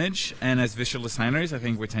 beautiful image, and as visual designers, I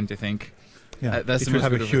think we tend to think that's the most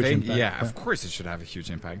beautiful thing. Yeah, of course it should have a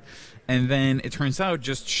huge impact. And then it turns out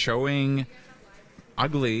just showing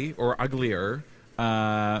ugly or uglier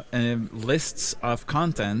lists of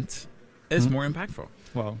content is more impactful.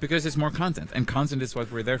 Wow. Because it's more content, and content is what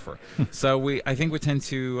we're there for. So I think we tend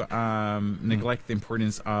to neglect the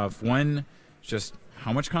importance of, one, just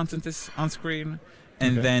how much content is on screen,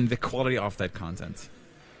 and then the quality of that content.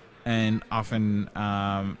 And often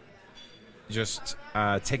just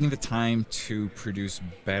taking the time to produce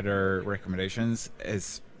better recommendations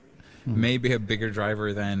is maybe a bigger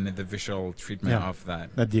driver than the visual treatment of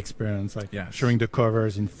that. That the experience, like showing the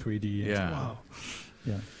covers in 3D. Yeah. Wow.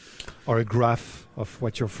 Yeah. Or a graph of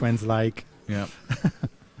what your friends like. Yeah.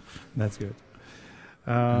 That's good.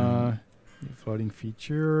 Floating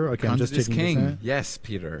feature. Okay, content I'm just checking is king. This. Yes,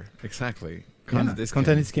 Peter. Exactly. Content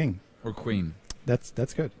is king. Or queen. That's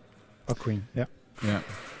good. Or queen. Yeah. Yeah.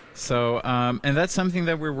 So, and that's something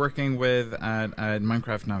that we're working with at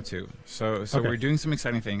Minecraft now too. So we're doing some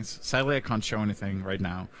exciting things. Sadly, I can't show anything right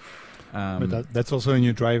now. But that's also a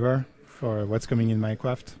new driver for what's coming in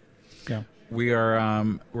Minecraft. Yeah.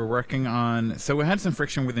 We're working on. So we had some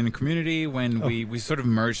friction within the community when we sort of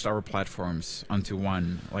merged our platforms onto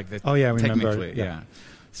one. Like the technically, yeah.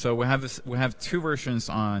 So we have two versions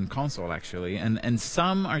on console actually, and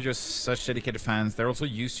some are just such dedicated fans. They're also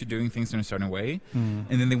used to doing things in a certain way, and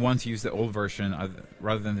then they want to use the old version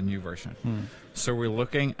rather than the new version. So we're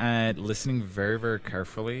looking at listening very, very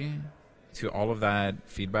carefully to all of that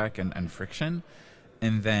feedback and friction,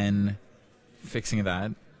 and then fixing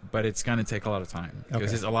that. But it's going to take a lot of time because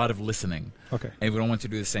there's a lot of listening. Okay. And we don't want to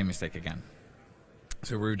do the same mistake again.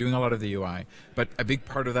 So we're doing a lot of the UI. But a big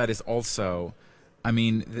part of that is also, I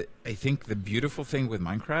mean, I think the beautiful thing with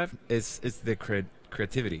Minecraft is the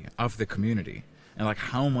creativity of the community and like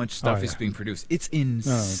how much stuff is being produced. It's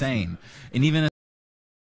insane. And even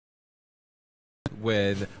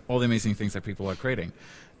with all the amazing things that people are creating.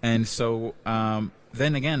 And so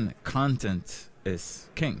then again, content is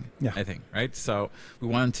king, I think, right? So we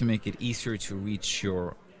want to make it easier to reach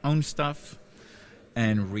your own stuff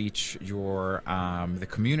and reach your the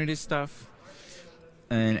community stuff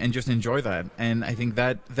and just enjoy that. And I think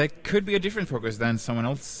that could be a different focus than someone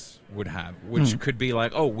else would have, which could be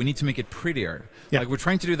like, oh, we need to make it prettier. Like we're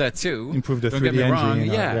trying to do that too. Improve the 3D Don't get me wrong.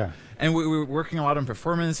 engine. And we're working a lot on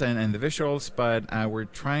performance and the visuals, but we're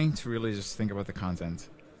trying to really just think about the content.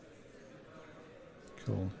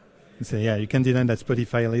 Cool. So you can deny that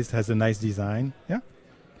Spotify list has a nice design. Yeah.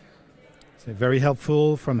 So very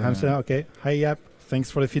helpful from Hamza. Okay. Hi, Yap. Thanks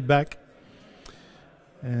for the feedback.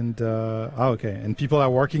 And okay. And people are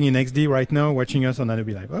working in XD right now, watching us on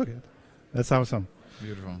Adobe Live. Okay, that's awesome.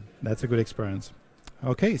 Beautiful. That's a good experience.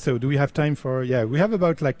 Okay. So do we have time for? Yeah, we have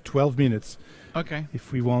about like 12 minutes. Okay.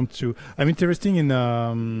 If we want to, I'm interested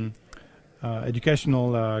in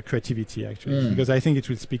educational creativity actually, because I think it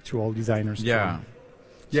will speak to all designers. Yeah. Too.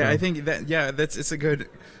 Yeah, So I think that it's a good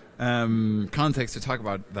context to talk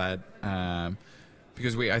about that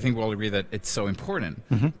because I think we all agree that it's so important.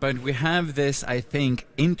 But we have this, I think,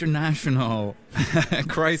 international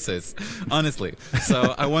crisis, honestly.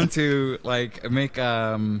 So I want to like make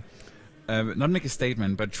not make a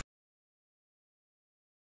statement, but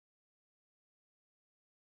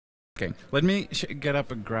okay. Let me get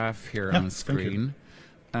up a graph here on screen.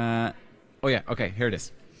 Oh yeah, okay, here it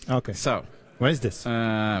is. Okay. So. What is this?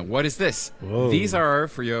 What is this? Whoa. These are,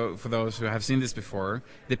 for those who have seen this before,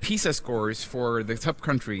 the PISA scores for the top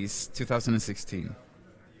countries 2016.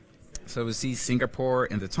 So we see Singapore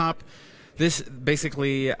in the top. This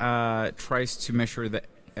basically tries to measure the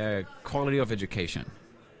quality of education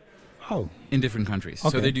in different countries.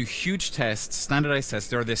 So they do huge tests, standardized tests.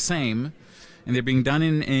 They're the same, and they're being done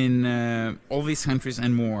in all these countries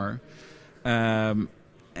and more.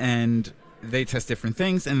 And they test different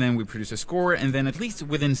things, and then we produce a score, and then at least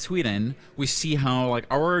within Sweden, we see how like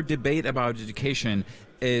our debate about education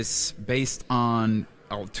is based on,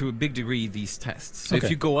 to a big degree, these tests. So if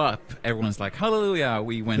you go up, everyone's like, hallelujah,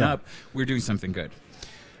 we went up, we're doing something good.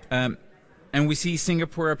 And we see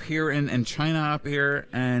Singapore up here and China up here,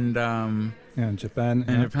 and Japan.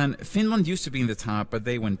 And Japan. Finland used to be in the top, but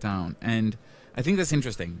they went down. And I think that's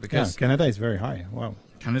interesting because Canada is very high. Wow.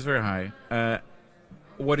 Canada's very high.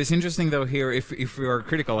 What is interesting, though, here, if we are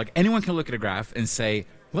critical, like anyone can look at a graph and say,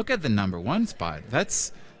 look at the #1 spot.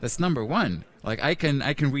 That's #1. Like I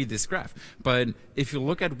can read this graph. But if you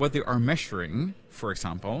look at what they are measuring, for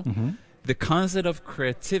example, the concept of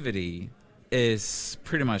creativity is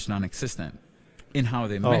pretty much non-existent in how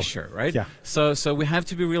they measure, right? Yeah. So we have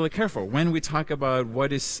to be really careful when we talk about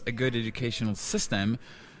what is a good educational system.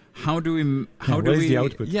 How do we the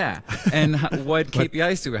output? And what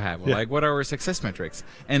KPIs do we have? Like what are our success metrics?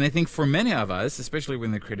 And I think for many of us, especially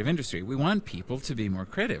within the creative industry, we want people to be more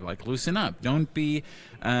creative. Like loosen up. Don't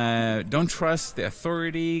trust the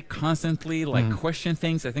authority constantly. Like question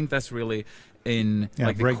things. I think that's really in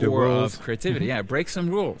like the core of creativity. Break some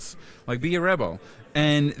rules. Like be a rebel.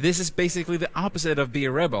 And this is basically the opposite of be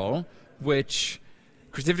a rebel, which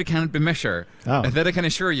creativity cannot be measured. That I can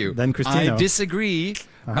assure you. Then Christina. I disagree,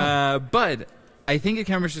 but I think it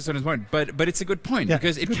can measure a certain point. But it's a good point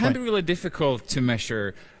because it can be really difficult to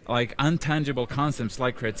measure like untangible concepts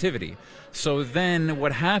like creativity. So then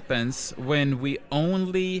what happens when we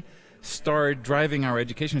only start driving our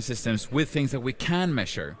education systems with things that we can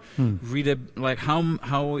measure? Like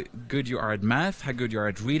how good you are at math, how good you are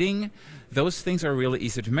at reading. Those things are really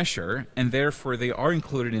easy to measure, and therefore they are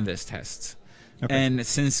included in these tests. And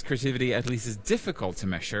since creativity at least is difficult to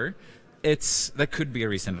measure, that could be a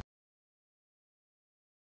reason.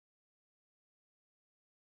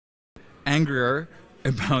 Angrier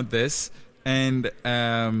about this, and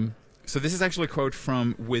so this is actually a quote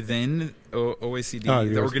from within OECD,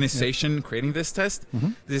 the organization creating this test.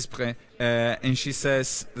 This and she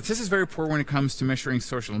says the test is very poor when it comes to measuring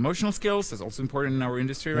social and emotional skills. That's also important in our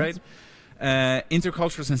industry, right?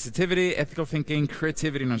 Intercultural sensitivity, ethical thinking,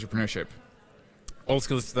 creativity, and entrepreneurship. All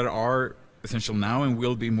skills that are essential now and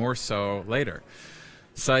will be more so later.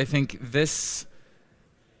 So I think this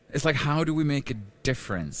is like, how do we make a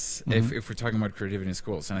difference if we're talking about creativity in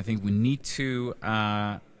schools? And I think we need to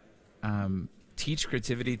teach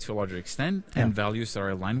creativity to a larger extent and values that are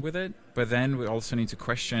aligned with it, but then we also need to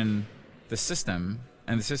question the system,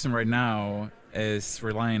 and the system right now is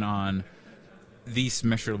relying on these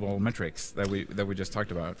measurable metrics that we just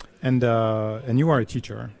talked about. And you are a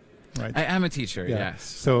teacher, right? I am a teacher, yes.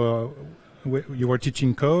 So you were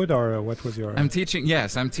teaching code, or what was your... I'm teaching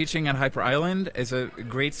at Hyper Island. It's a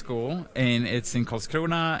great school, and it's in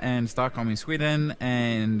Karlskrona and Stockholm in Sweden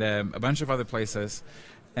and a bunch of other places.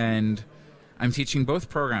 And I'm teaching both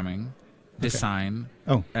programming, design,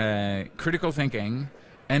 critical thinking,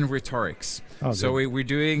 and rhetorics. Oh, so we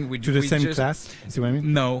do the same class. See what I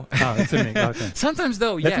mean? No. That's amazing. Okay. Sometimes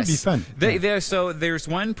though, that would be fun. So there's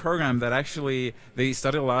one program that actually they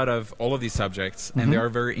study a lot of all of these subjects, and they are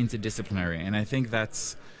very interdisciplinary. And I think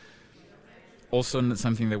that's also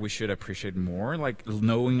something that we should appreciate more, like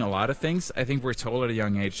knowing a lot of things. I think we're told at a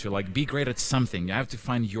young age to like be great at something. You have to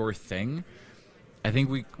find your thing. I think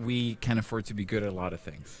we can afford to be good at a lot of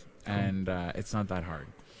things, and it's not that hard.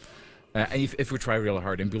 If we try really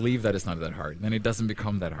hard and believe that it's not that hard, then it doesn't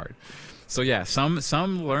become that hard. So yeah, some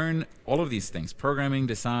learn all of these things: programming,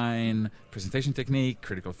 design, presentation technique,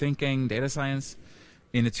 critical thinking, data science,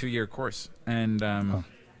 in a 2-year course. And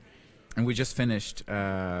we just finished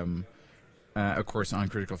a course on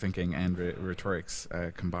critical thinking and rhetorics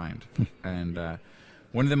combined. And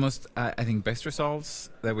one of the most, I think, best results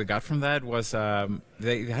that we got from that was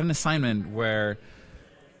they had an assignment where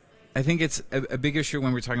I think it's a big issue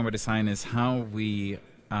when we're talking about design is how we,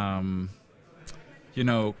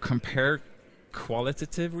 compare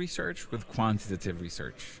qualitative research with quantitative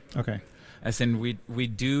research. Okay. As in, we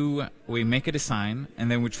make a design, and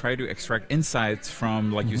then we try to extract insights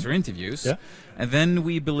from user interviews, and then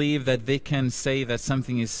we believe that they can say that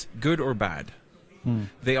something is good or bad.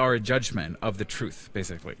 They are a judgment of the truth,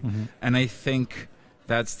 basically. And I think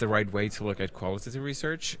that's the right way to look at qualitative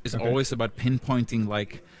research. It's always about pinpointing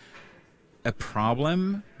a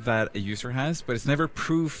problem that a user has, but it's never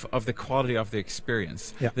proof of the quality of the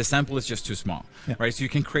experience. The sample is just too small, right? So you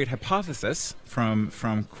can create hypotheses from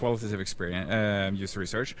qualitative experience, user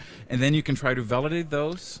research, and then you can try to validate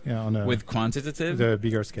those with quantitative. The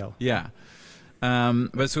bigger scale. Yeah.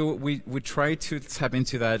 But so we try to tap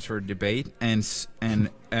into that sort of debate and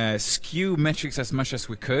skew metrics as much as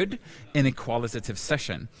we could in a qualitative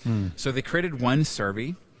session. So they created one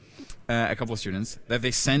survey, a couple of students, that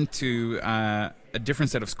they sent to a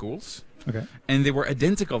different set of schools. Okay. And they were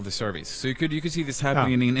identical, the surveys. So you could see this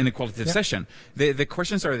happening in a qualitative session. The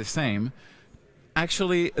questions are the same.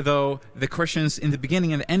 Actually, though, the questions in the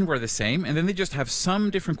beginning and the end were the same, and then they just have some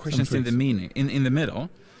different questions in the in the middle.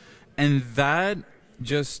 And that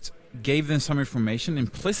just gave them some information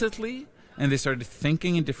implicitly, and they started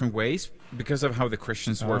thinking in different ways because of how the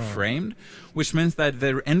questions were framed, which meant that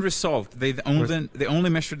the end result, they only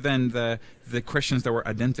measured then the questions that were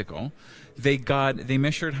identical. They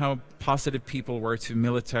measured how positive people were to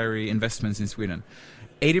military investments in Sweden.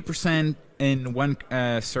 80% in one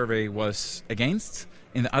survey was against,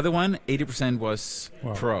 in the other one, 80% was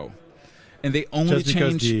pro. And they only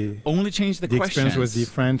changed the questions. The experience was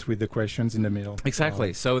different with the questions in the middle.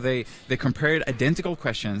 Exactly. So they compared identical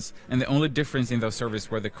questions, and the only difference in those surveys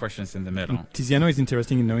were the questions in the middle. And Tiziano is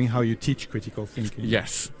interested in knowing how you teach critical thinking.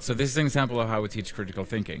 Yes. So this is an example of how we teach critical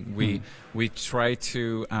thinking. We try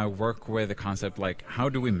to work with a concept like how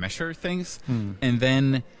do we measure things, and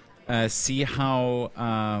then see how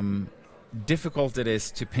difficult it is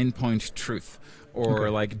to pinpoint truth or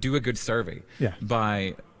do a good survey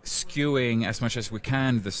by skewing as much as we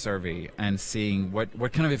can the survey and seeing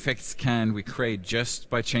what kind of effects can we create just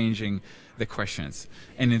by changing the questions.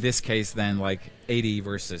 And in this case then 80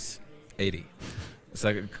 versus 80. It's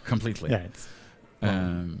completely. Yeah,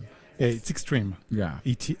 it's extreme. Yeah.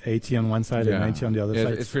 80 on one side and 90 on the other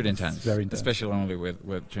side. It's pretty intense. It's very intense. Especially only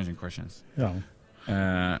with changing questions.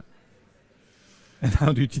 Yeah. And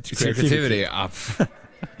how do you teach creativity? Up.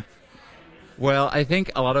 Well, I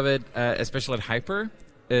think a lot of it, especially at Hyper,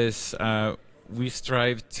 is we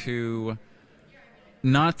strive to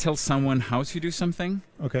not tell someone how to do something,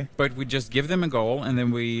 but we just give them a goal, and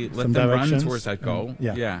then we let them run towards that goal.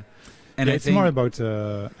 And it's more about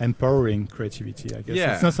empowering creativity, I guess.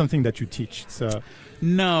 It's not something that you teach.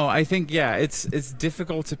 No, I think it's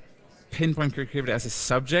difficult to pinpoint creativity as a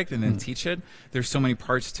subject and then teach it. There's so many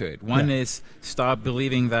parts to it. One is stop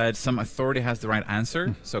believing that some authority has the right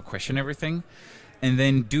answer, so question everything. And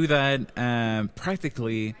then do that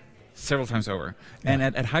practically several times over. And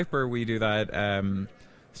at Hyper, we do that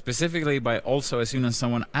specifically by also, as soon as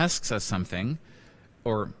someone asks us something,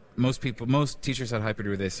 or most teachers at Hyper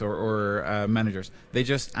do this, or managers, they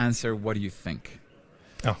just answer, what do you think?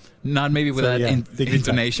 Oh. Not maybe with that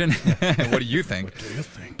intonation. What do you think? What do you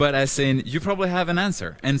think? But as in, you probably have an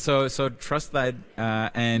answer. And so trust that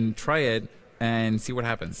and try it and see what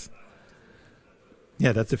happens.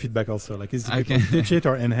 Yeah, that's the feedback also. Like, is it teach it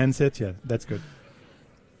or enhance it? Yeah, that's good.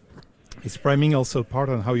 Is priming also part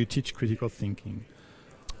on how you teach critical thinking?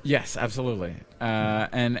 Yes, absolutely.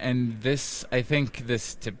 And this, I think,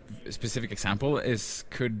 this specific example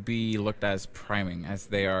could be looked as priming, as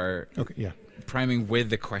they are priming with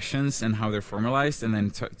the questions and how they're formalized, and then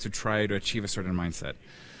to try to achieve a certain mindset.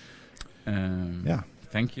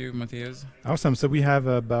 Thank you, Matthias. Awesome. So we have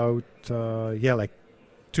about like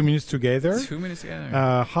 2 minutes together. 2 minutes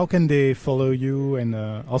together. How can they follow you? And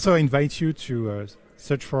also invite you to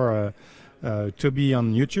search for Toby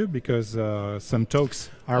on YouTube, because some talks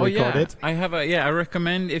are recorded. I have I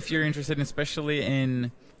recommend, if you're interested, especially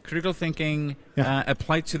in critical thinking,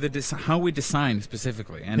 applied to how we design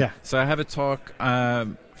specifically. And so I have a talk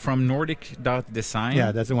from Nordic.design.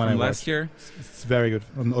 Yeah, that's the one from I last year. It's very good.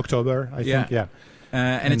 In October, I think. Yeah.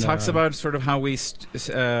 And it talks about sort of how we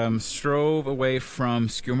strove away from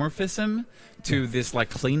skeuomorphism to this like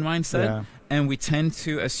clean mindset, and we tend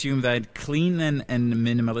to assume that clean and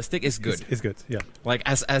minimalistic is good. It's good, yeah. Like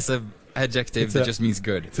as a adjective that just means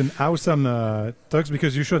good. It's an awesome talks,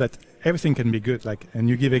 because you show that everything can be good, like, and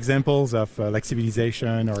you give examples of like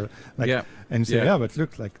civilization or like, and say, but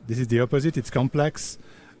look, like this is the opposite. It's complex.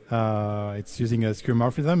 It's using a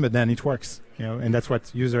skeuomorphism, but then it works, and that's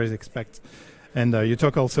what users expect. And you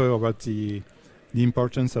talk also about the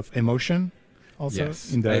importance of emotion. Also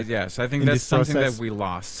so I think that's something that we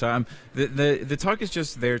lost. So the talk is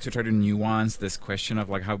just there to try to nuance this question of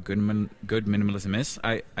like how good minimalism is.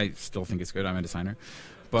 I still think it's good. I'm a designer,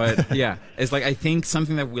 but it's like I think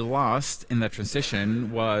something that we lost in that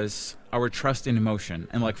transition was our trust in emotion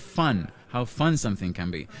and like fun. How fun something can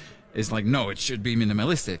be. It's like, no, it should be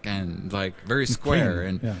minimalistic and like very square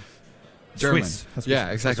and German. Swiss.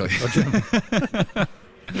 Exactly.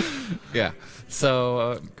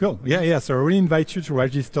 So cool. So I really invite you to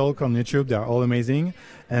watch this talk on YouTube. They're all amazing.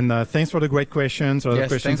 And thanks for the great questions. Or the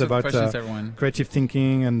questions about creative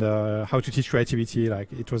thinking and how to teach creativity. Like,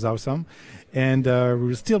 it was awesome. And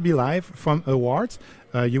we'll still be live from Awwwards.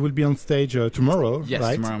 You will be on stage tomorrow, yes,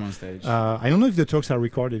 right? Tomorrow I'm on stage. I don't know if the talks are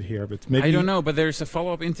recorded here, but maybe... I don't know, but there's a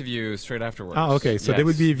follow-up interview straight afterwards. Okay. So there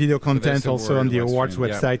will be video content also on the Awwwards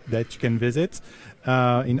website that you can visit.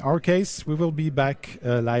 In our case, we will be back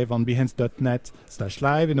live on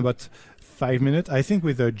behance.net/live in about 5 minutes, I think,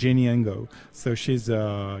 with Jenny Engo. So she's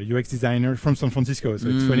a UX designer from San Francisco. So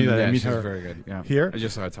it's funny that I meet her very good. here. I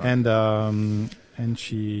just saw her talk. And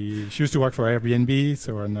she used to work for Airbnb,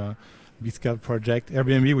 so on a big-scale project.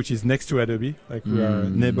 Airbnb, which is next to Adobe, like we are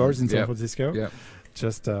neighbors in San Francisco. Yeah.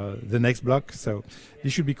 Just the next block. So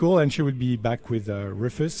this should be cool. And she will be back with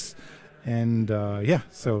Rufus. And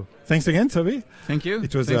so thanks again, Toby. Thank you.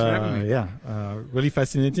 It was Thanks for having me. really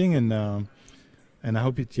fascinating, and I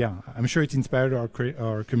hope it. I'm sure it inspired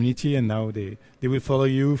our community, and now they will follow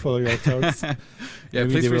your talks.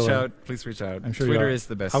 Please reach out. Please reach out. I'm sure Twitter is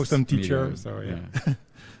the best. Awesome teacher. So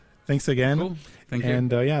thanks again. Cool. Thank you.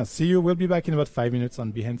 And see you. We'll be back in about 5 minutes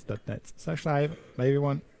on behance.net/live. Bye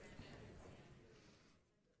everyone.